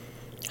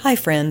Hi,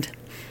 friend.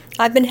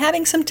 I've been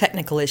having some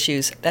technical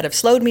issues that have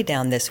slowed me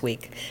down this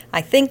week.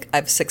 I think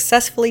I've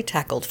successfully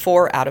tackled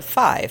 4 out of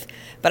 5,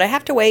 but I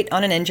have to wait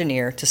on an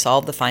engineer to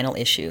solve the final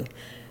issue.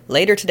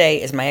 Later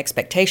today is my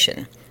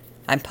expectation.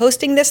 I'm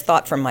posting this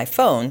thought from my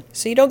phone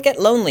so you don't get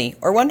lonely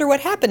or wonder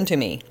what happened to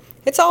me.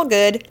 It's all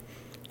good.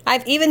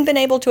 I've even been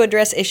able to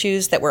address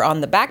issues that were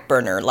on the back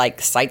burner,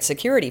 like site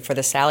security for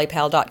the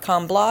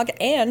sallypal.com blog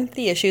and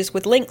the issues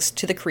with links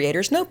to the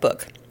creator's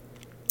notebook.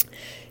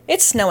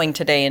 It's snowing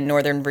today in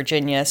Northern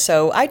Virginia,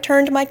 so I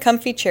turned my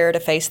comfy chair to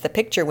face the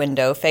picture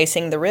window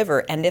facing the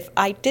river, and if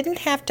I didn't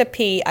have to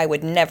pee, I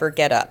would never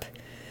get up.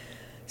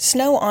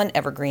 Snow on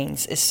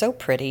evergreens is so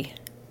pretty.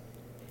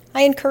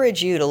 I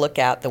encourage you to look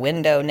out the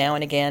window now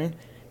and again,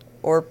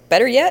 or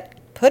better yet,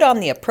 put on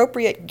the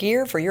appropriate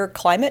gear for your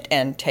climate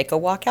and take a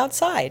walk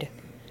outside.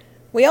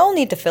 We all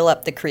need to fill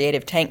up the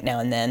creative tank now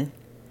and then.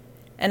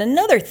 And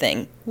another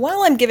thing,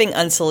 while I'm giving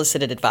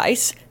unsolicited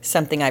advice,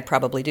 something I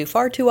probably do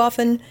far too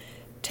often,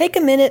 take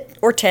a minute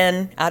or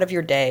 10 out of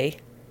your day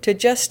to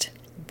just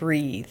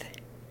breathe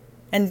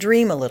and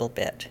dream a little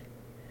bit.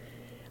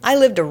 I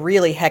lived a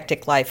really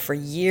hectic life for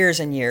years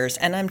and years,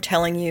 and I'm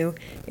telling you,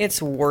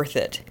 it's worth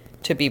it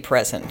to be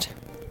present.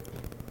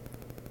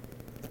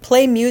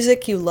 Play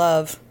music you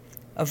love,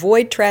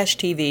 avoid trash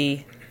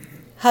TV,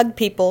 hug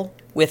people,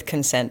 with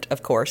consent,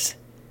 of course,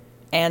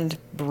 and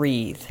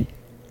breathe.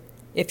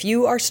 If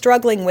you are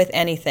struggling with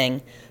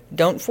anything,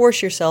 don't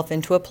force yourself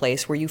into a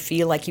place where you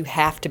feel like you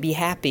have to be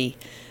happy.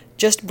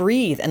 Just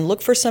breathe and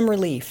look for some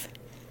relief.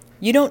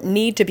 You don't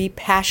need to be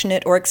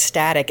passionate or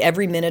ecstatic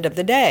every minute of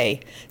the day.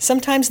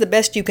 Sometimes the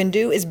best you can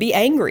do is be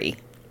angry.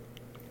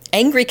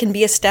 Angry can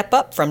be a step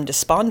up from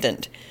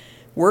despondent.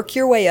 Work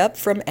your way up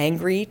from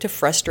angry to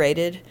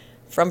frustrated,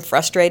 from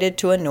frustrated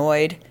to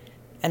annoyed,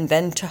 and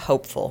then to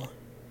hopeful.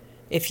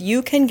 If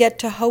you can get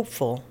to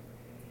hopeful,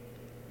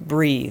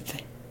 breathe.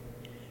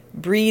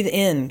 Breathe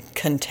in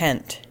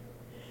content.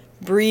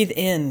 Breathe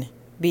in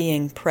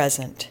being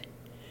present.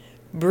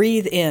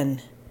 Breathe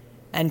in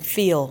and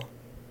feel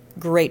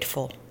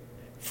grateful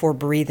for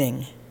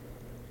breathing.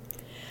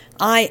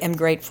 I am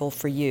grateful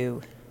for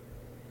you.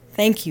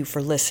 Thank you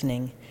for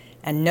listening,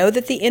 and know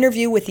that the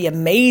interview with the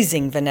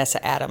amazing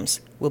Vanessa Adams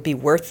will be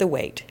worth the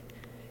wait.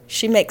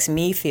 She makes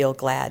me feel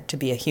glad to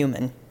be a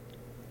human.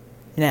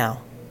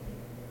 Now,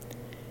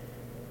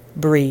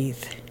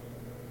 breathe.